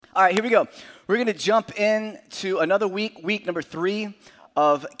All right, here we go. We're going to jump into another week number 3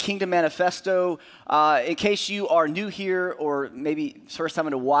 of Kingdom Manifesto. In case you are new here or maybe first time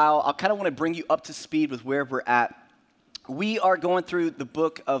in a while, I kind of want to bring you up to speed with where we're at. We are going through the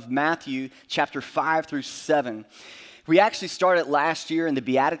book of Matthew, chapter 5 through 7. We actually started last year in the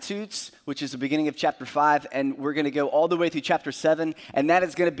Beatitudes, which is the beginning of chapter 5, and we're going to go all the way through chapter 7, and that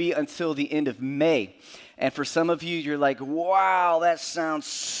is going to be until the end of May. And for some of you, you're like, wow, that sounds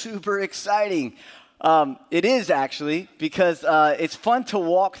super exciting. It is actually, because it's fun to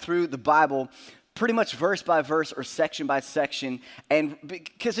walk through the Bible pretty much verse by verse or section by section, and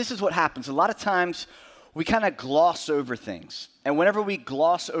because this is what happens. A lot of times, we kind of gloss over things. And whenever we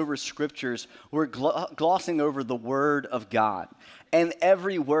gloss over scriptures, we're glossing over the Word of God. And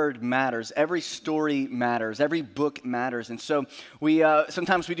every word matters. Every story matters. Every book matters. And so we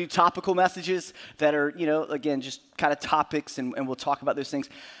sometimes we do topical messages that are, again, just kind of topics, and we'll talk about those things.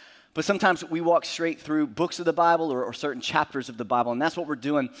 But sometimes we walk straight through books of the Bible or certain chapters of the Bible, and that's what we're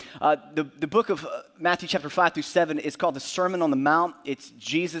doing. The book of Matthew chapter 5 through 7 is called the Sermon on the Mount. It's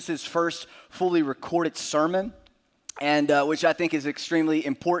Jesus' first fully recorded sermon, and which I think is extremely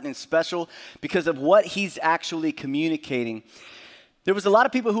important and special because of what he's actually communicating. There was a lot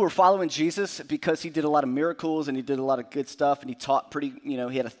of people who were following Jesus because he did a lot of miracles and he did a lot of good stuff and he taught pretty, he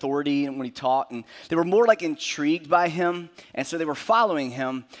had authority when he taught, and they were more like intrigued by him, and so they were following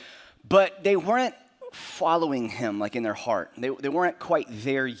him. But they weren't following him like in their heart. They weren't quite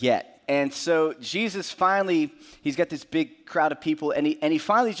there yet. And so Jesus finally, he's got this big crowd of people, and he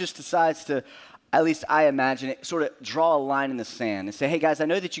finally just decides to, at least I imagine it, sort of draw a line in the sand and say, hey guys, I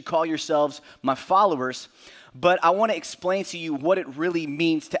know that you call yourselves my followers, but I want to explain to you what it really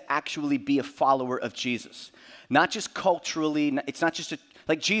means to actually be a follower of Jesus. Not just culturally, it's not just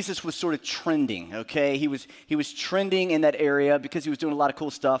like Jesus was sort of trending, okay? He was trending in that area because he was doing a lot of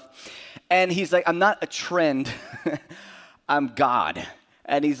cool stuff. And he's like, I'm not a trend, I'm God.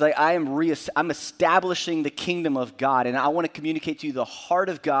 And he's like, I'm establishing the kingdom of God, and I want to communicate to you the heart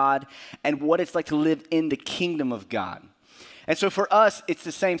of God and what it's like to live in the kingdom of God. And so for us, it's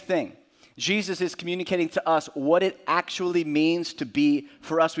the same thing. Jesus is communicating to us what it actually means to be,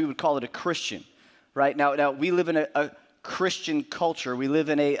 for us, we would call it a Christian, right? Now we live in a Christian culture. We live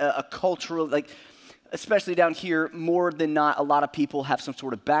in a cultural, especially down here, more than not, a lot of people have some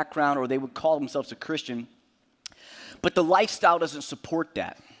sort of background or they would call themselves a Christian. But the lifestyle doesn't support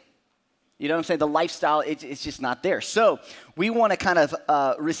that. You know what I'm saying? The lifestyle, it's just not there. So we want to kind of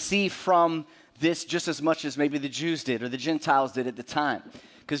receive from this just as much as maybe the Jews did or the Gentiles did at the time.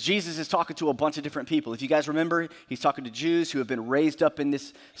 Because Jesus is talking to a bunch of different people. If you guys remember, he's talking to Jews who have been raised up in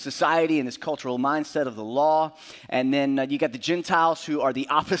this society and this cultural mindset of the law. And then you got the Gentiles who are the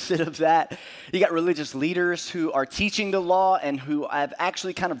opposite of that. You got religious leaders who are teaching the law and who have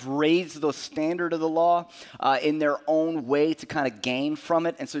actually kind of raised the standard of the law in their own way to kind of gain from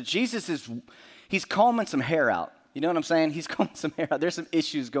it. And so Jesus he's combing some hair out. You know what I'm saying? He's combing some hair out. There's some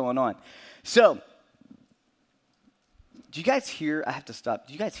issues going on. So, do you guys hear? I have to stop.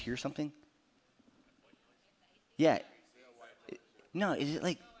 Do you guys hear something? Yeah. No, is it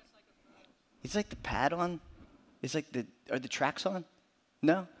like? It's like the pad on? It's like are the tracks on?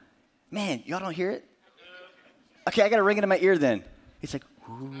 No? Man, y'all don't hear it? Okay, I got to ring it in my ear then. It's like,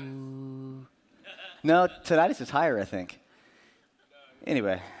 ooh. No, tonight it's higher, I think.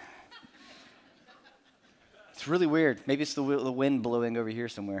 Anyway. It's really weird. Maybe it's the wind blowing over here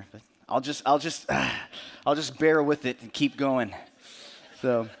somewhere, but I'll just bear with it and keep going.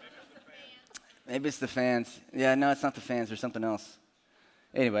 So maybe it's the fans. Yeah, no, it's not the fans. There's something else.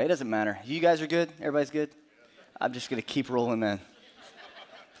 Anyway, it doesn't matter. You guys are good? Everybody's good? I'm just going to keep rolling then.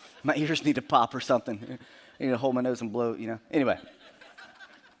 My ears need to pop or something. I need to hold my nose and blow, Anyway.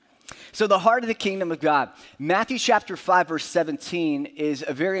 So the heart of the kingdom of God. Matthew chapter 5, verse 17 is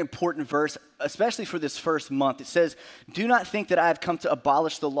a very important verse, especially for this first month. It says, do not think that I have come to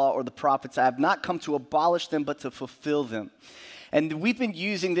abolish the law or the prophets. I have not come to abolish them, but to fulfill them. And we've been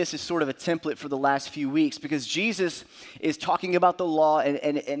using this as sort of a template for the last few weeks because Jesus is talking about the law.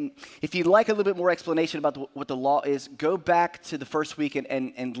 And if you'd like a little bit more explanation about what the law is, go back to the first week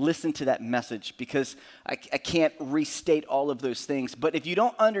and listen to that message because I can't restate all of those things. But if you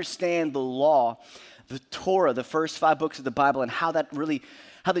don't understand the law, the Torah, the first 5 books of the Bible, and how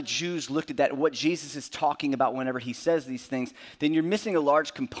the Jews looked at that, what Jesus is talking about whenever he says these things, then you're missing a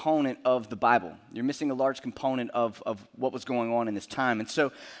large component of the Bible. You're missing a large component of what was going on in this time. And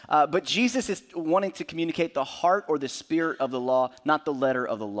so, but Jesus is wanting to communicate the heart or the spirit of the law, not the letter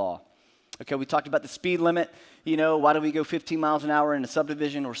of the law. Okay, we talked about the speed limit. Why do we go 15 miles an hour in a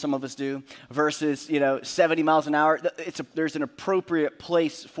subdivision, or some of us do, versus, 70 miles an hour? There's an appropriate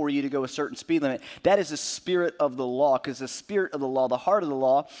place for you to go a certain speed limit. That is the spirit of the law, because the spirit of the law, the heart of the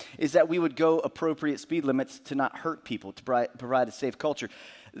law, is that we would go appropriate speed limits to not hurt people, to provide a safe culture.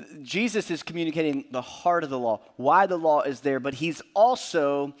 Jesus is communicating the heart of the law, why the law is there, but he's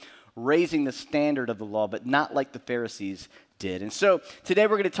also raising the standard of the law, but not like the Pharisees did. And so today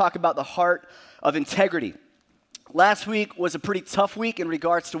we're going to talk about the heart of integrity. Last week was a pretty tough week in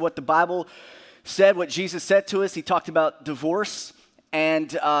regards to what the Bible said, what Jesus said to us. He talked about divorce, and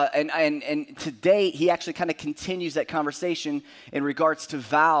today he actually kind of continues that conversation in regards to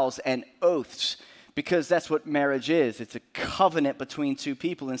vows and oaths, because that's what marriage is. It's a covenant between two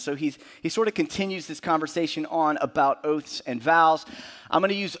people. And so he sort of continues this conversation on about oaths and vows. I'm going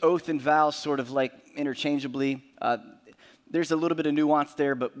to use oath and vows sort of like interchangeably. There's a little bit of nuance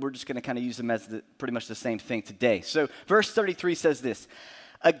there, but we're just going to kind of use them as pretty much the same thing today. So verse 33 says this: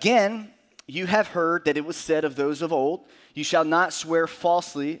 "Again, you have heard that it was said of those of old, you shall not swear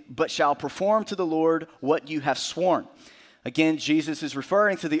falsely, but shall perform to the Lord what you have sworn." Again, Jesus is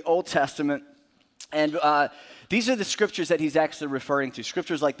referring to the Old Testament. And these are the scriptures that he's actually referring to.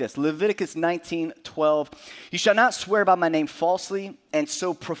 Scriptures like this: Leviticus 19:12, "You shall not swear by my name falsely, and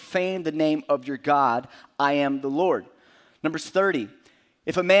so profane the name of your God. I am the Lord." Numbers 30,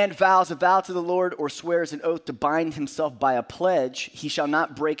 "If a man vows a vow to the Lord or swears an oath to bind himself by a pledge, he shall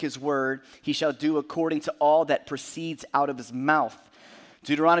not break his word. He shall do according to all that proceeds out of his mouth."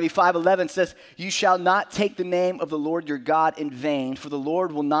 Deuteronomy 5:11 says, "You shall not take the name of the Lord your God in vain, for the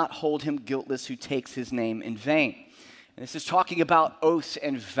Lord will not hold him guiltless who takes his name in vain." And this is talking about oaths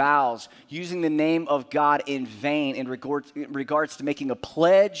and vows, using the name of God in vain in regards to making a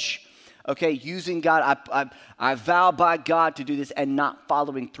pledge. Okay, using God, I vow by God to do this, and not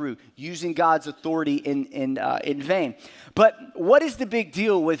following through, using God's authority in vain. But what is the big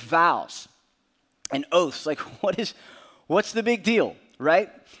deal with vows and oaths? Like, what's the big deal, right?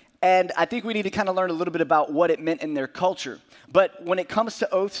 And I think we need to kind of learn a little bit about what it meant in their culture. But when it comes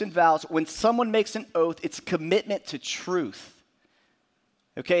to oaths and vows, when someone makes an oath, it's a commitment to truth.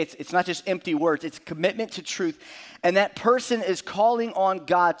 Okay, it's not just empty words, it's commitment to truth. And that person is calling on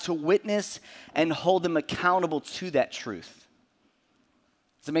God to witness and hold them accountable to that truth.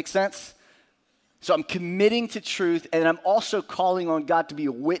 Does that make sense? So I'm committing to truth, and I'm also calling on God to be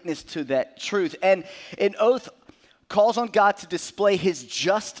a witness to that truth. And an oath calls on God to display his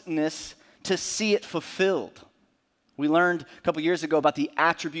justness to see it fulfilled. We learned a couple years ago about the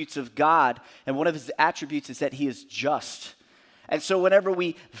attributes of God, and one of his attributes is that he is just. And so whenever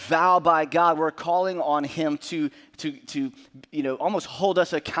we vow by God, we're calling on him to almost hold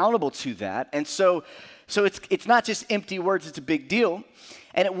us accountable to that. And so it's not just empty words, it's a big deal.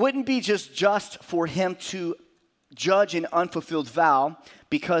 And it wouldn't be just for him to judge an unfulfilled vow,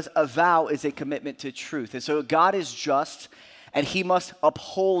 because a vow is a commitment to truth. And so God is just, and he must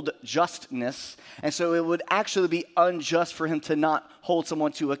uphold justness. And so it would actually be unjust for him to not hold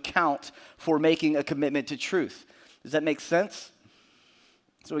someone to account for making a commitment to truth. Does that make sense?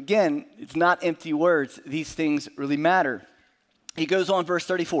 So again, it's not empty words. These things really matter. He goes on, verse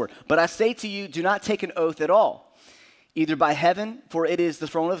 34, "But I say to you, do not take an oath at all, either by heaven, for it is the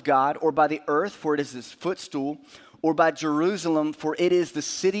throne of God, or by the earth, for it is his footstool, or by Jerusalem, for it is the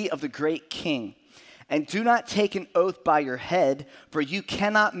city of the great king. And do not take an oath by your head, for you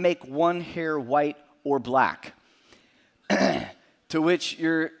cannot make one hair white or black." To which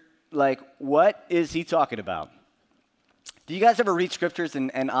you're like, what is he talking about? Do you guys ever read scriptures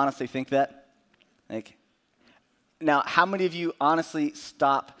and honestly think that? Now, how many of you honestly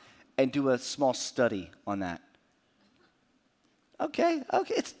stop and do a small study on that? Okay,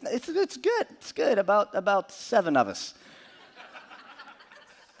 it's good. It's good. About 7 of us.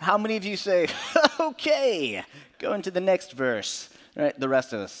 How many of you say, okay, go into the next verse? Right, the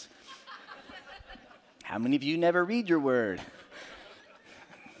rest of us. How many of you never read your word?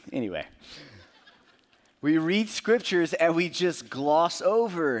 Anyway. We read scriptures and we just gloss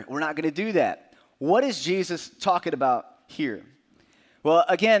over. We're not going to do that. What is Jesus talking about here? Well,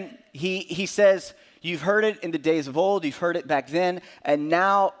 again, he says, you've heard it in the days of old, you've heard it back then, and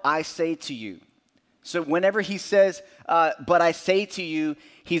now I say to you. So whenever he says, but I say to you,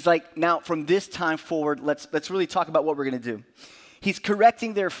 he's like, now from this time forward, let's really talk about what we're going to do. He's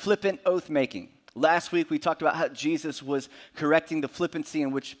correcting their flippant oath making. Last week, we talked about how Jesus was correcting the flippancy in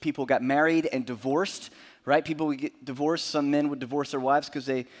which people got married and divorced. Right? People would get divorced. Some men would divorce their wives because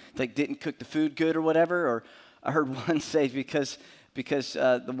they didn't cook the food good or whatever. Or I heard one say because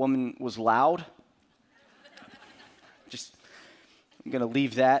the woman was loud. I'm going to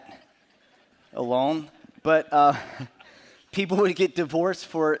leave that. alone. But people would get divorced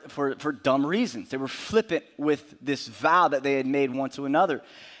for dumb reasons. They were flippant with this vow that they had made one to another.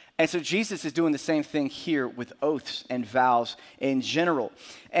 And so Jesus is doing the same thing here with oaths and vows in general.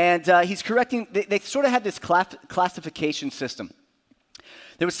 And he's correcting, they sort of had this classification system.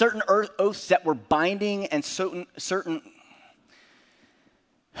 There were certain oaths that were binding and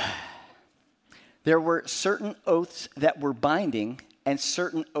there were certain oaths that were binding and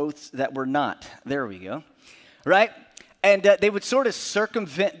certain oaths that were not. There we go. Right? And they would sort of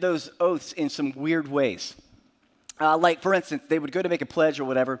circumvent those oaths in some weird ways. Like, for instance, they would go to make a pledge or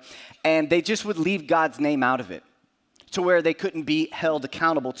whatever, and they just would leave God's name out of it to where they couldn't be held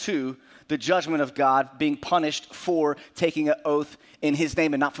accountable to the judgment of God, being punished for taking an oath in his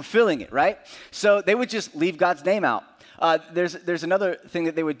name and not fulfilling it, right? So they would just leave God's name out. There's another thing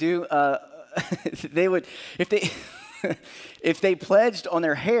that they would do. They would, if they pledged on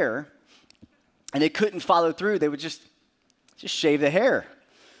their hair and they couldn't follow through, they would just shave the hair.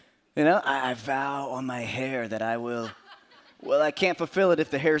 You know, I vow on my hair that I will, well, I can't fulfill it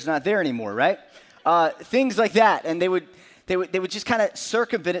if the hair's not there anymore, right? Things like that. And they would just kind of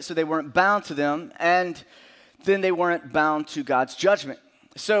circumvent it so they weren't bound to them, and then they weren't bound to God's judgment.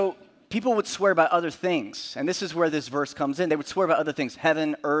 So people would swear by other things, and this is where this verse comes in. They would swear by other things,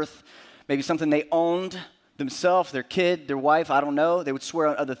 heaven, earth, maybe something they owned themselves, their kid, their wife, I don't know. They would swear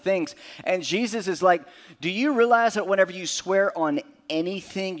on other things. And Jesus is like, do you realize that whenever you swear on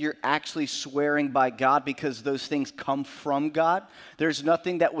anything, you're actually swearing by God, because those things come from God? There's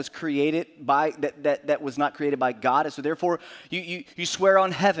nothing that was created by that was not created by God. And so therefore, you swear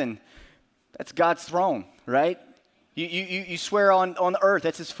on heaven. That's God's throne, right? You swear on the earth.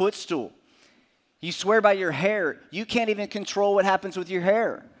 That's his footstool. You swear by your hair. You can't even control what happens with your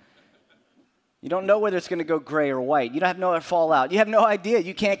hair. You don't know whether it's going to go gray or white. You don't have no fallout. You have no idea.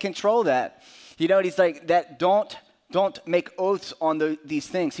 You can't control that. You know, he's like, that don't make oaths on these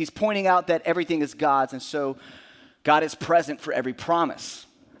things. He's pointing out that everything is God's, and so God is present for every promise.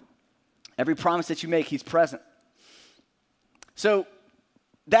 Every promise that you make, he's present. So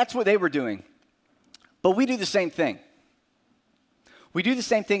that's what they were doing. But we do the same thing. We do the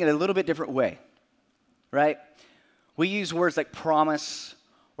same thing in a little bit different way, right? We use words like promise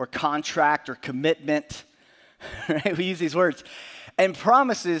or contract or commitment, right? We use these words. And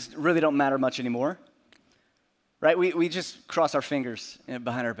promises really don't matter much anymore. Right? We just cross our fingers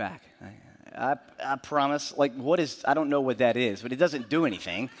behind our back. I promise. Like, I don't know what that is, but it doesn't do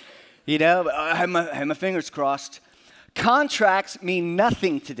anything. You know, I have my fingers crossed. Contracts mean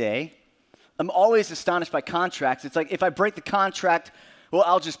nothing today. I'm always astonished by contracts. It's like, if I break the contract, well,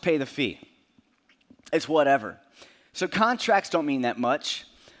 I'll just pay the fee. It's whatever. So contracts don't mean that much.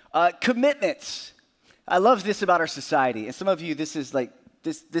 Commitments. I love this about our society. And some of you, this is like,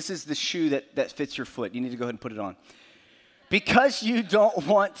 This is the shoe that fits your foot. You need to go ahead and put it on. Because you don't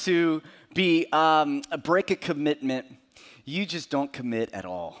want to break a commitment, you just don't commit at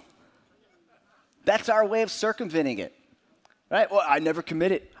all. That's our way of circumventing it. Right? Well, I never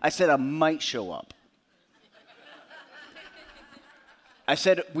committed. I said I might show up. I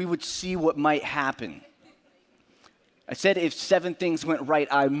said we would see what might happen. I said if 7 things went right,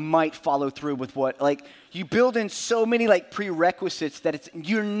 I might follow through with what, like, you build in so many like prerequisites that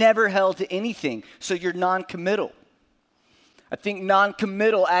you're never held to anything, so you're non-committal. I think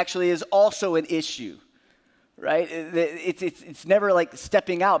non-committal actually is also an issue, right? It's never like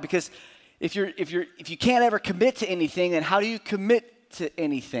stepping out, because if you can't ever commit to anything, then how do you commit to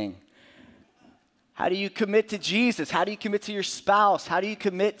anything? How do you commit to Jesus? How do you commit to your spouse? How do you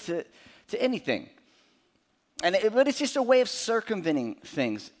commit to anything? But it's just a way of circumventing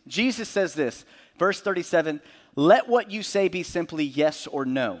things. Jesus says this, verse 37, let what you say be simply yes or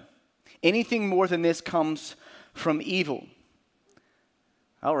no. Anything more than this comes from evil.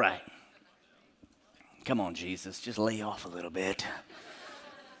 All right. Come on, Jesus, just lay off a little bit.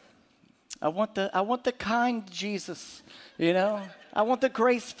 I want the kind Jesus, you know. I want the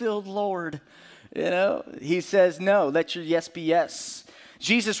grace-filled Lord, you know. He says, no, let your yes be yes.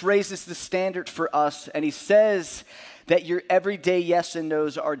 Jesus raises the standard for us, and he says that your everyday yes and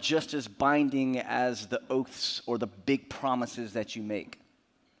no's are just as binding as the oaths or the big promises that you make.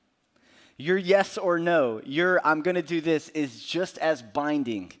 Your yes or no, your I'm going to do this, is just as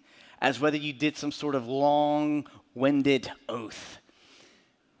binding as whether you did some sort of long-winded oath.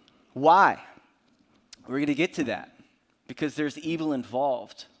 Why? We're going to get to that, because there's evil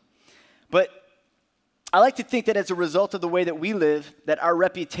involved. But I like to think that as a result of the way that we live, that our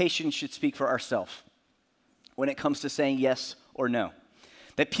reputation should speak for ourselves when it comes to saying yes or no.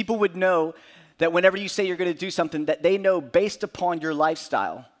 That people would know that whenever you say you're going to do something, that they know based upon your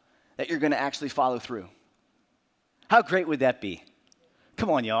lifestyle that you're going to actually follow through. How great would that be? Come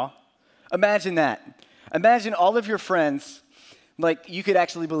on, y'all. Imagine that. Imagine all of your friends, like you could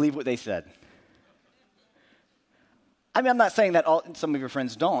actually believe what they said. I mean, I'm not saying that some of your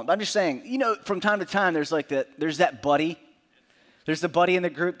friends don't, but I'm just saying, from time to time, there's that buddy. There's the buddy in the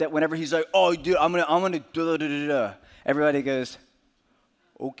group that whenever he's like, oh, dude, I'm gonna da-da-da-da-da, everybody goes,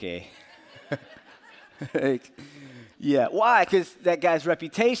 okay. Yeah, why? Because that guy's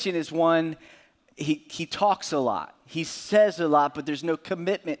reputation is one, he talks a lot. He says a lot, but there's no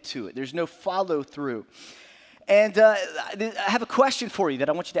commitment to it. There's no follow through. And I have a question for you that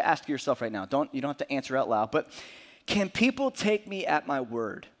I want you to ask yourself right now. You don't have to answer out loud, but can people take me at my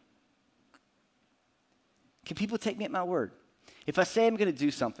word? Can people take me at my word? If I say I'm going to do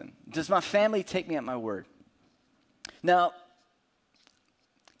something, does my family take me at my word? Now,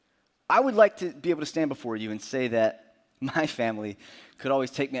 I would like to be able to stand before you and say that my family could always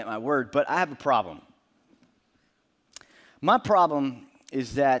take me at my word, but I have a problem. My problem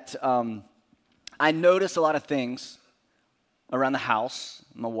is that I notice a lot of things around the house.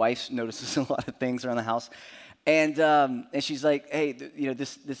 My wife notices a lot of things around the house. And she's like, hey,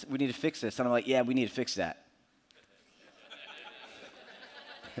 this we need to fix this. And I'm like, yeah, we need to fix that.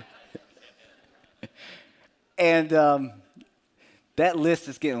 And that list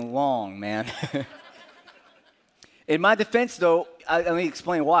is getting long, man. In my defense, though, let me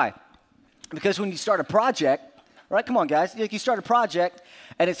explain why. Because when you start a project, right? Come on, guys. You start a project,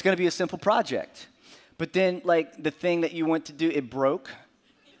 and it's going to be a simple project. But then, like, the thing that you want to do, it broke,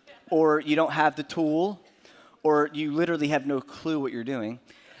 or you don't have the tool, or you literally have no clue what you're doing.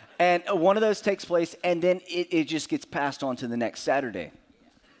 And one of those takes place, and then it just gets passed on to the next Saturday.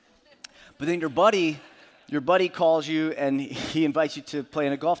 But then your buddy calls you, and he invites you to play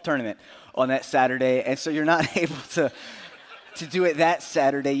in a golf tournament on that Saturday, and so you're not able to do it that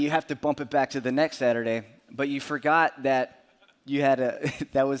Saturday. You have to bump it back to the next Saturday, but you forgot that you had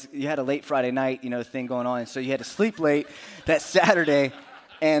a late Friday night, thing going on, and so you had to sleep late that Saturday.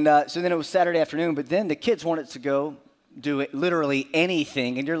 And so then it was Saturday afternoon, but then the kids wanted to go do it, literally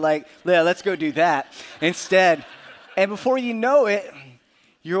anything. And you're like, yeah, let's go do that instead. And before you know it,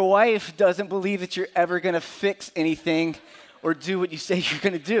 your wife doesn't believe that you're ever going to fix anything or do what you say you're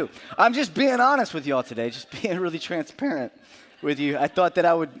going to do. I'm just being honest with y'all today, just being really transparent with you. I thought that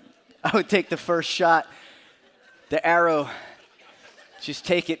I would take the first shot, the arrow, just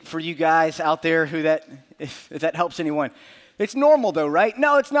take it for you guys out there if that helps anyone. It's normal though, right?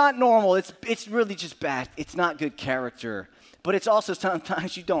 No, it's not normal. It's really just bad. It's not good character. But it's also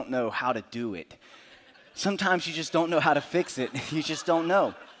sometimes you don't know how to do it. Sometimes you just don't know how to fix it. You just don't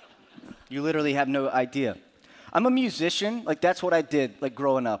know. You literally have no idea. I'm a musician. Like, that's what I did, like,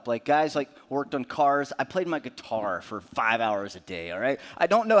 growing up. Like, guys, like, worked on cars. I played my guitar for 5 hours a day, all right? I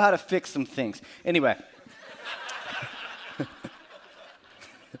don't know how to fix some things. Anyway.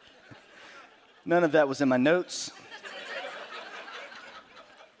 None of that was in my notes.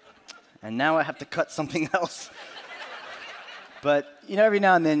 And now I have to cut something else. But, every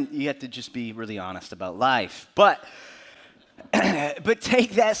now and then you have to just be really honest about life. But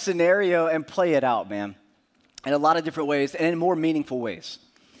take that scenario and play it out, man, in a lot of different ways and in more meaningful ways.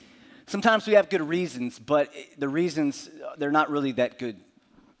 Sometimes we have good reasons, but the reasons, they're not really that good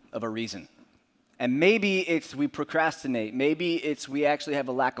of a reason. And maybe it's we procrastinate. Maybe it's we actually have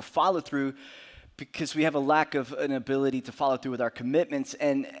a lack of follow-through because we have a lack of an ability to follow through with our commitments,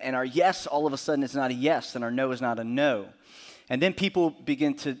 and our yes all of a sudden is not a yes, and our no is not a no. And then people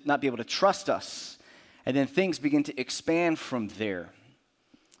begin to not be able to trust us, and then things begin to expand from there.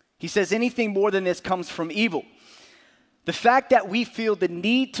 He says anything more than this comes from evil. The fact that we feel the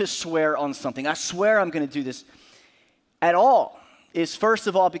need to swear on something, I swear I'm going to do this at all, is first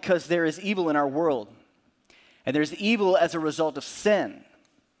of all because there is evil in our world, and there's evil as a result of sin.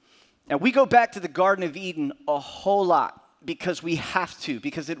 And we go back to the Garden of Eden a whole lot because we have to,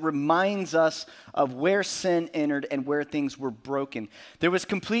 because it reminds us of where sin entered and where things were broken. There was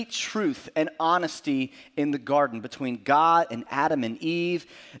complete truth and honesty in the garden between God and Adam and Eve.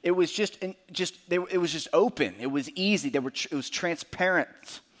 It was just open. It was easy. It was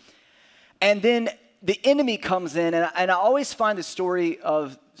transparent. And then the enemy comes in, and I always find the story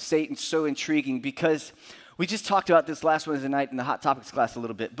of Satan so intriguing because we just talked about this last Wednesday night in the Hot Topics class a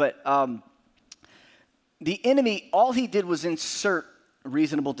little bit, but the enemy, all he did was insert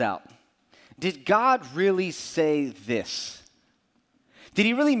reasonable doubt. Did God really say this? Did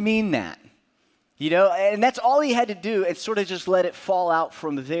he really mean that? And that's all he had to do, and sort of just let it fall out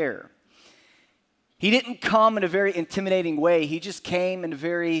from there. He didn't come in a very intimidating way. He just came in a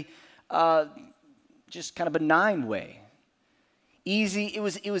very just kind of benign way. easy. It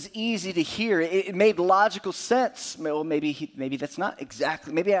was easy to hear. It made logical sense. Well, maybe that's not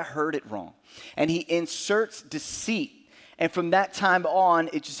exactly. Maybe I heard it wrong. And he inserts deceit. And from that time on,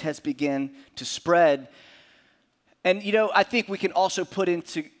 it just has begun to spread. And, I think we can also put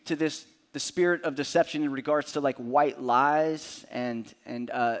into this the spirit of deception in regards to like white lies. And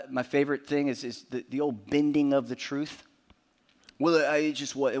my favorite thing is the old bending of the truth. Well,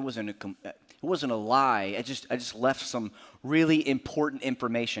 it wasn't a lie. I just left some really important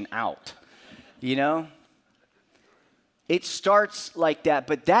information out. It starts like that,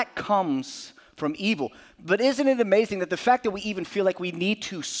 but that comes from evil. But isn't it amazing that the fact that we even feel like we need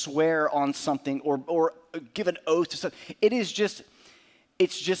to swear on something or give an oath to something, it's just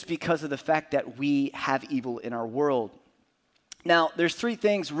because of the fact that we have evil in our world. Now, there's three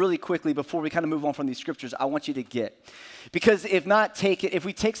things really quickly before we kind of move on from these scriptures I want you to get. Because if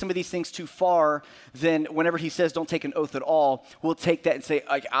we take some of these things too far, then whenever he says don't take an oath at all, we'll take that and say,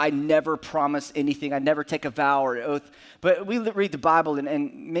 I never promise anything. I never take a vow or an oath. But we read the Bible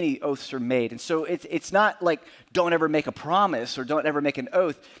and many oaths are made. And so it's not like don't ever make a promise or don't ever make an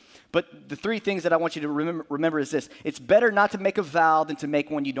oath. But the three things that I want you to remember is this. It's better not to make a vow than to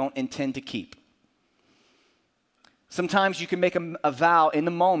make one you don't intend to keep. Sometimes you can make a vow in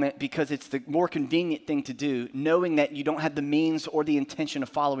the moment because it's the more convenient thing to do, knowing that you don't have the means or the intention of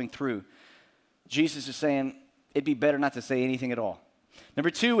following through. Jesus is saying it'd be better not to say anything at all. Number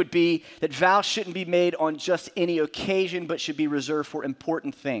two would be that vows shouldn't be made on just any occasion, but should be reserved for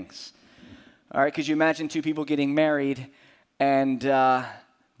important things. All right, because you imagine two people getting married and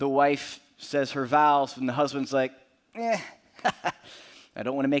the wife says her vows and the husband's like, I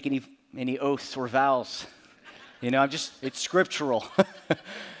don't want to make any oaths or vows. It's scriptural.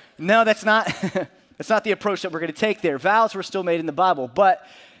 No, that's not the approach that we're going to take there. Vows were still made in the Bible, but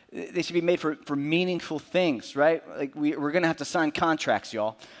they should be made for meaningful things, right? Like we're going to have to sign contracts,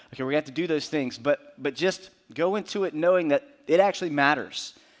 y'all. Okay, we're going to have to do those things, but just go into it knowing that it actually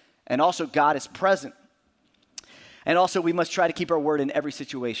matters. And also God is present. And also we must try to keep our word in every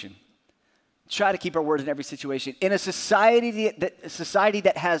situation. Try to keep our word in every situation. In a society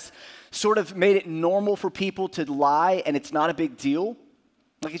that has sort of made it normal for people to lie and it's not a big deal,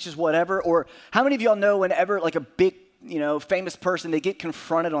 like it's just whatever. Or how many of y'all know whenever like a big, famous person, they get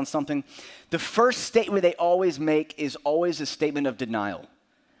confronted on something, the first statement they always make is always a statement of denial.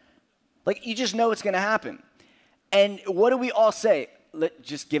 Like you just know it's going to happen. And what do we all say?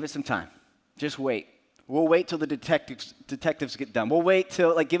 Just give it some time. Just wait. We'll wait till the detectives get done. We'll wait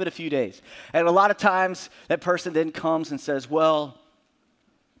till, give it a few days. And a lot of times, that person then comes and says, well,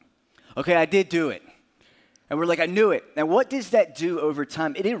 okay, I did do it. And we're like, I knew it. And what does that do over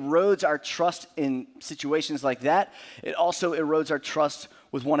time? It erodes our trust in situations like that. It also erodes our trust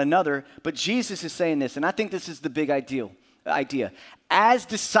with one another. But Jesus is saying this, and I think this is the big idea. As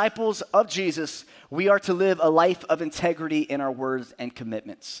disciples of Jesus, we are to live a life of integrity in our words and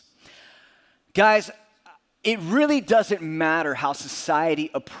commitments. Guys, it really doesn't matter how society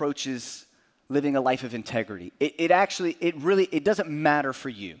approaches living a life of integrity. It doesn't matter for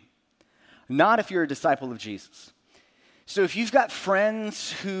you. Not if you're a disciple of Jesus. So if you've got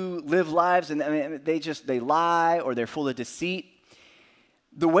friends who live lives and they lie or they're full of deceit,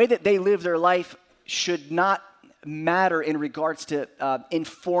 the way that they live their life should not matter in regards to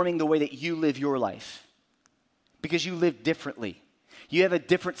informing the way that you live your life. Because you live differently. You have a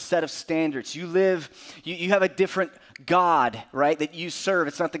different set of standards. You have a different God, right, that you serve.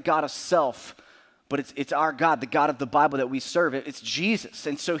 It's not the God of self, but it's our God, the God of the Bible that we serve. It's Jesus.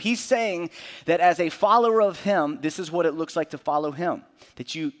 And so he's saying that as a follower of him, this is what it looks like to follow him,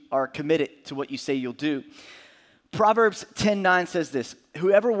 that you are committed to what you say you'll do. Proverbs 10:9 says this,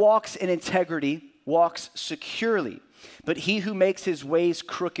 whoever walks in integrity walks securely, but he who makes his ways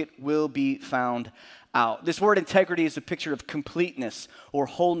crooked will be found out. This word integrity is a picture of completeness or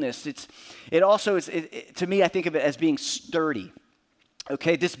wholeness. It also is, to me, I think of it as being sturdy.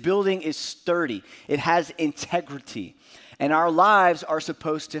 Okay, this building is sturdy. It has integrity. And our lives are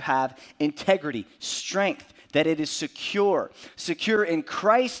supposed to have integrity, strength, that it is secure. Secure in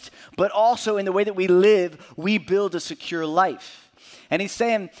Christ, but also in the way that we live, we build a secure life. And he's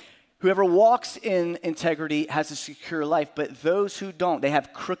saying, whoever walks in integrity has a secure life, but those who don't, they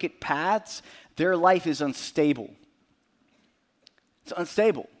have crooked paths, their life is unstable. It's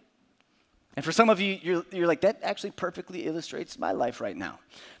unstable. And for some of you, you're like, that actually perfectly illustrates my life right now.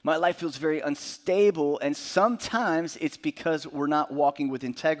 My life feels very unstable, and sometimes it's because we're not walking with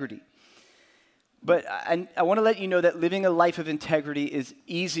integrity. But I want to let you know that living a life of integrity is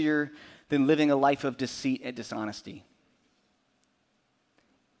easier than living a life of deceit and dishonesty.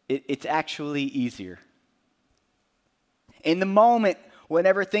 It's actually easier. In the moment,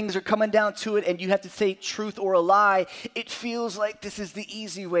 whenever things are coming down to it and you have to say truth or a lie, it feels like this is the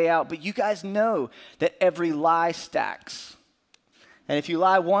easy way out. But you guys know that every lie stacks. And if you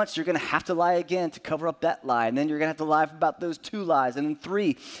lie once, you're going to have to lie again to cover up that lie. And then you're going to have to lie about those 2 lies and then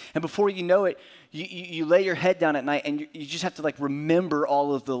 3. And before you know it, you lay your head down at night and you just have to like remember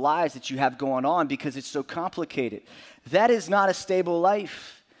all of the lies that you have going on because it's so complicated. That is not a stable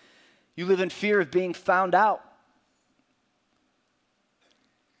life. You live in fear of being found out.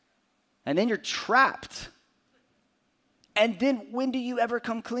 And then you're trapped. And then when do you ever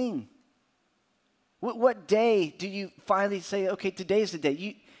come clean? What day do you finally say, okay, today's the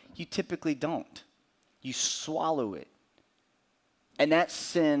day? You typically don't. You swallow it. And that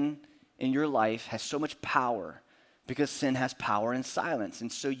sin in your life has so much power because sin has power in silence.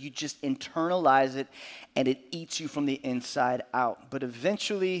 And so you just internalize it and it eats you from the inside out. But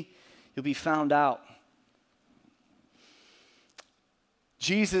eventually you'll be found out.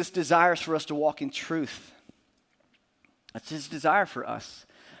 Jesus desires for us to walk in truth. That's his desire for us.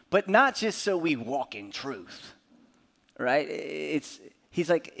 But not just so we walk in truth, right? He's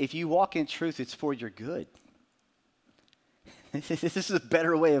like, if you walk in truth, it's for your good. This is a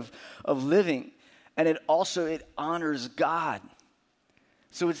better way of living. And it honors God.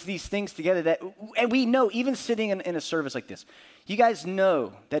 So it's these things together and we know, even sitting in a service like this, you guys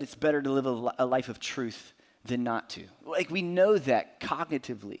know that it's better to live a life of truth than not to. Like we know that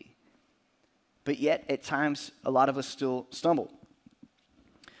cognitively. But yet, at times, a lot of us still stumble.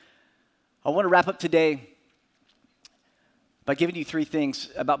 I want to wrap up today by giving you 3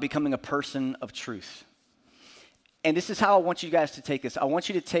 things about becoming a person of truth. And this is how I want you guys to take this. I want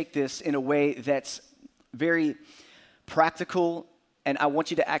you to take this in a way that's very practical, and I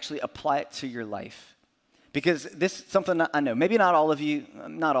want you to actually apply it to your life. Because this is something I know, maybe not all of you,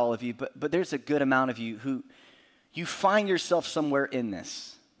 but there's a good amount of you who you find yourself somewhere in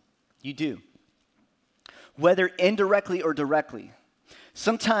this. You do. Whether indirectly or directly.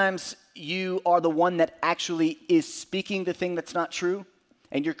 Sometimes you are the one that actually is speaking the thing that's not true,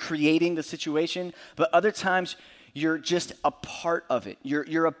 and you're creating the situation, but other times you're just a part of it.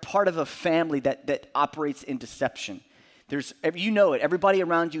 You're a part of a family that operates in deception. You know it. Everybody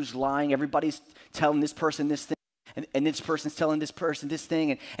around you is lying. Everybody's telling this person this thing, and this person's telling this person this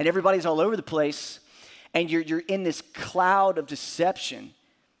thing, and everybody's all over the place, and you're in this cloud of deception.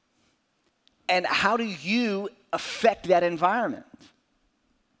 And how do you affect that environment?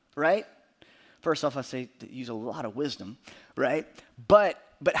 Right? First off, I say to use a lot of wisdom, right? But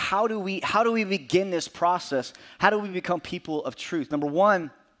how do we begin this process? How do we become people of truth? Number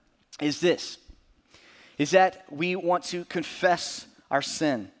 1 is that we want to confess our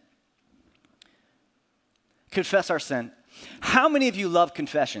sin. Confess our sin. How many of you love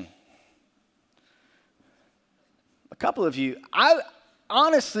confession? A couple of you.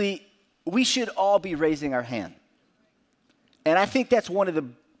 Honestly, we should all be raising our hand. And I think that's one of the,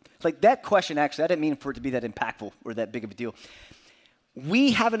 that question actually, I didn't mean for it to be that impactful or that big of a deal.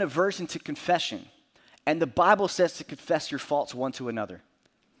 We have an aversion to confession. And the Bible says to confess your faults one to another.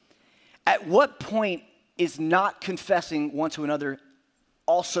 At what point is not confessing one to another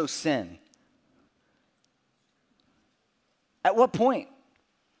also sin? At what point?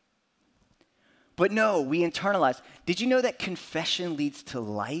 But no, we internalize. Did you know that confession leads to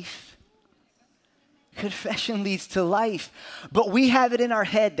life? Confession leads to life. But we have it in our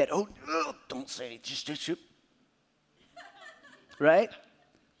head that, don't say it, just right?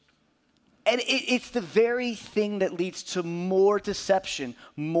 And it's the very thing that leads to more deception,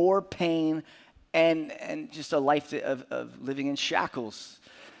 more pain, and just a life of living in shackles.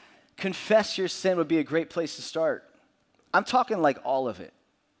 Confess your sin would be a great place to start. I'm talking like all of it.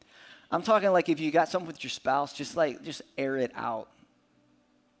 I'm talking like if you got something with your spouse, just air it out.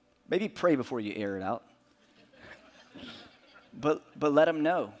 Maybe pray before you air it out. But let them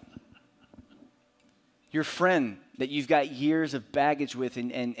know. Your friend that you've got years of baggage with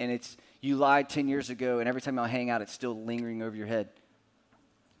and it's you lied 10 years ago and every time y'all hang out it's still lingering over your head.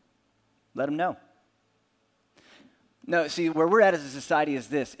 Let them know. No, see, where we're at as a society is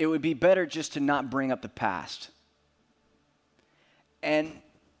this. It would be better just to not bring up the past. And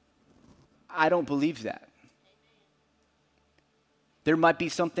I don't believe that. There might be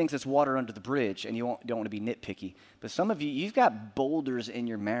some things that's water under the bridge, and you don't want to be nitpicky. But some of you, you've got boulders in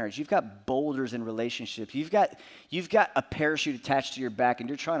your marriage. You've got boulders in relationships. You've got a parachute attached to your back, and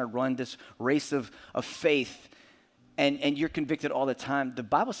you're trying to run this race of faith, and you're convicted all the time. The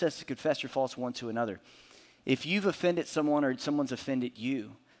Bible says to confess your faults one to another. If you've offended someone or someone's offended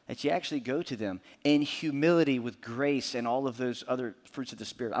you, that you actually go to them in humility with grace and all of those other fruits of the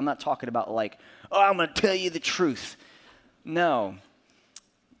Spirit. I'm not talking about I'm going to tell you the truth. No.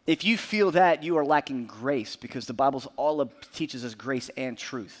 If you feel that, you are lacking grace because the Bible's teaches us grace and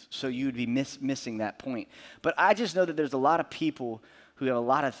truth. So you would be missing that point. But I just know that there's a lot of people who have a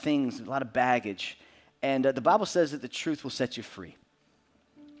lot of things, a lot of baggage. And the Bible says that the truth will set you free.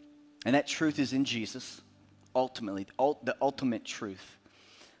 And that truth is in Jesus, ultimately, the ultimate truth.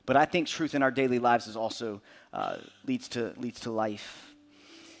 But I think truth in our daily lives is also leads to life.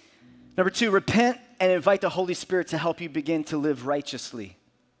 Number 2, repent and invite the Holy Spirit to help you begin to live righteously.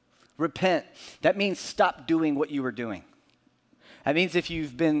 Repent. That means stop doing what you were doing. That means if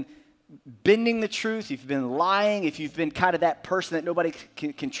you've been bending the truth, if you've been lying, if you've been kind of that person that nobody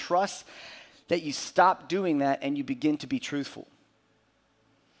can trust, that you stop doing that and you begin to be truthful.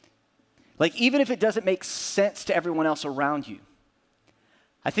 Like, even if it doesn't make sense to everyone else around you.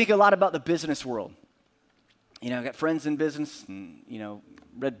 I think a lot about the business world. You know, I got friends in business and, you know,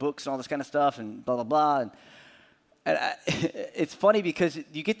 read books and all this kind of stuff and blah, blah, blah. And it's funny because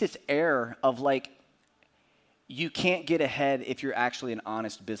you get this air of like, you can't get ahead if you're actually an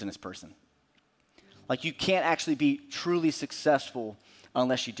honest business person. Like, you can't actually be truly successful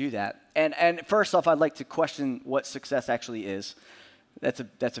unless you do that. And first off, I'd like to question what success actually is. That's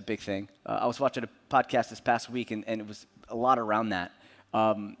a big thing. I was watching a podcast this past week, and it was a lot around that,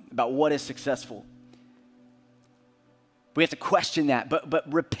 about what is successful. We have to question that,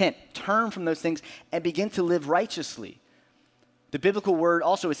 but repent, turn from those things, and begin to live righteously. The biblical word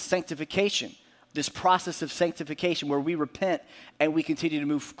also is sanctification, this process of sanctification where we repent and we continue to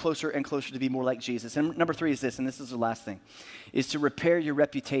move closer and closer to be more like Jesus. And number 3 is this, and this is the last thing, is to repair your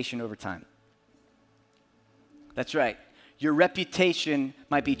reputation over time. That's right. Your reputation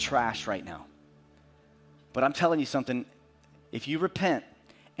might be trash right now. But I'm telling you something, if you repent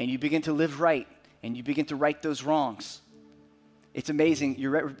and you begin to live right and you begin to right those wrongs, it's amazing.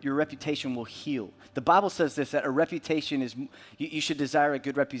 Your reputation will heal. The Bible says this, that a reputation is, you should desire a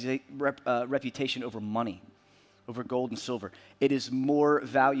good reputation over money, over gold and silver. It is more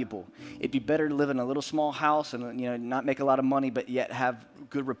valuable. It'd be better to live in a little small house and, you know, not make a lot of money, but yet have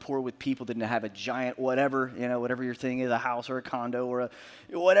good rapport with people than to have a giant whatever, you know, whatever your thing is, a house or a condo or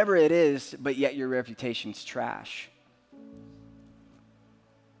whatever it is, but yet your reputation's trash.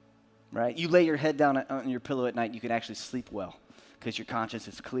 Right? You lay your head down on your pillow at night, you can actually sleep well because your conscience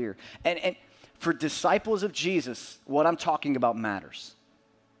is clear. And for disciples of Jesus, what I'm talking about matters.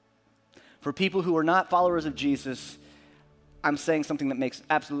 For people who are not followers of Jesus, I'm saying something that makes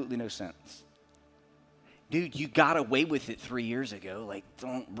absolutely no sense. Dude, you got away with it 3 years ago. Like,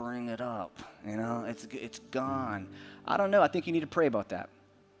 don't bring it up. You know, it's gone. I don't know. I think you need to pray about that.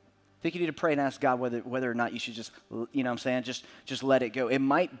 I think you need to pray and ask God whether or not you should just, you know what I'm saying, just let it go. It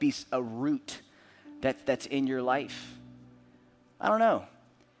might be a root that's in your life. I don't know.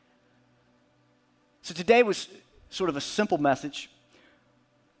 So today was sort of a simple message,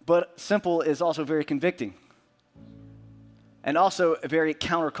 but simple is also very convicting and also very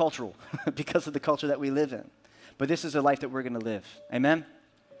countercultural because of the culture that we live in. But this is a life that we're going to live. Amen?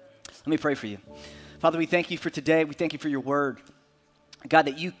 Let me pray for you. Father, we thank you for today. We thank you for your word. God,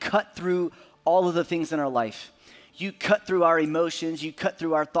 that you cut through all of the things in our life. You cut through our emotions. You cut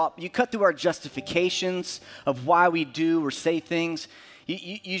through our thought. You cut through our justifications of why we do or say things.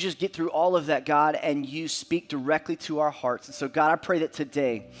 You just get through all of that, God, and you speak directly to our hearts. And so, God, I pray that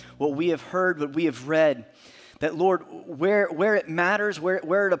today, what we have heard, what we have read, that, Lord, where it matters,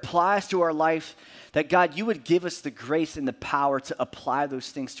 where it applies to our life, that, God, you would give us the grace and the power to apply those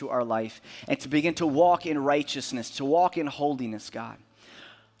things to our life and to begin to walk in righteousness, to walk in holiness, God.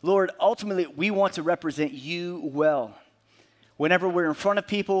 Lord, ultimately, we want to represent you well. Whenever we're in front of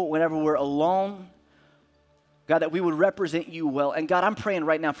people, whenever we're alone, God, that we would represent you well. And God, I'm praying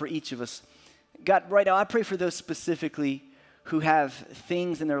right now for each of us. God, right now, I pray for those specifically who have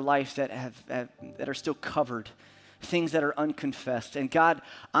things in their life that that are still covered, things that are unconfessed. And God,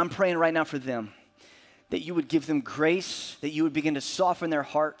 I'm praying right now for them, that you would give them grace, that you would begin to soften their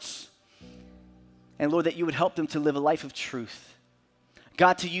hearts. And Lord, that you would help them to live a life of truth.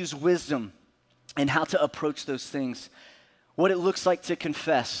 God, to use wisdom and how to approach those things, what it looks like to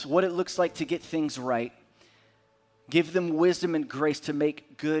confess, what it looks like to get things right. Give them wisdom and grace to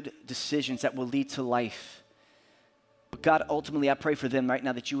make good decisions that will lead to life. But God, ultimately, I pray for them right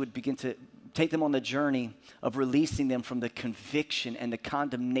now that you would begin to take them on the journey of releasing them from the conviction and the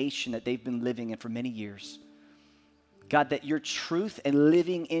condemnation that they've been living in for many years. God, that your truth and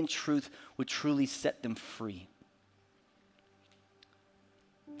living in truth would truly set them free.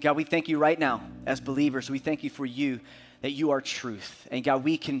 God, we thank you right now as believers. We thank you for you, that you are truth. And God,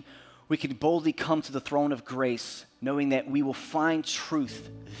 we can boldly come to the throne of grace knowing that we will find truth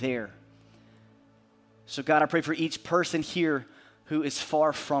there. So God, I pray for each person here who is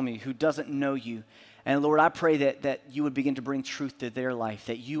far from you, who doesn't know you. And Lord, I pray that you would begin to bring truth to their life,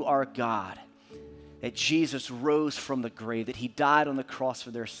 that you are God, that Jesus rose from the grave, that he died on the cross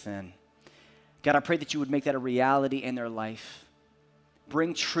for their sin. God, I pray that you would make that a reality in their life.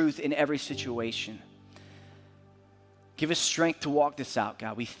 Bring truth in every situation. Give us strength to walk this out,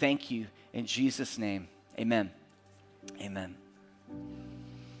 God. We thank you in Jesus' name. Amen. Amen.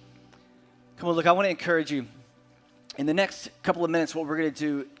 Come on, look, I want to encourage you. In the next couple of minutes, what we're going to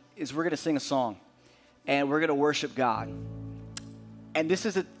do is we're going to sing a song, and we're going to worship God. And this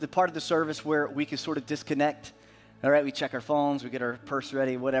is the part of the service where we can sort of disconnect. All right, we check our phones, we get our purse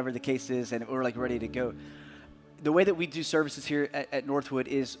ready, whatever the case is, and we're like ready to go. The way that we do services here at Northwood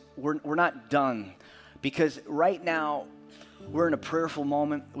is we're not done, because right now we're in a prayerful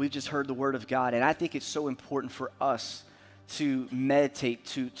moment. We've just heard the word of God, and I think it's so important for us to meditate,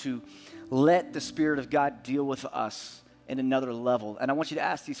 to let the Spirit of God deal with us in another level. And I want you to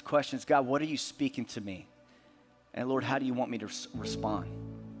ask these questions. God, what are you speaking to me? And Lord, how do you want me to respond?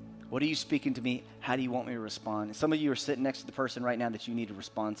 What are you speaking to me? How do you want me to respond? And some of you are sitting next to the person right now that you need to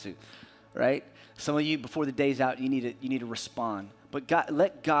respond to, right? Some of you, before the day's out, you need to respond. But God,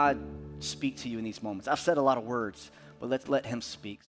 let God speak to you in these moments. I've said a lot of words, but let's let him speak.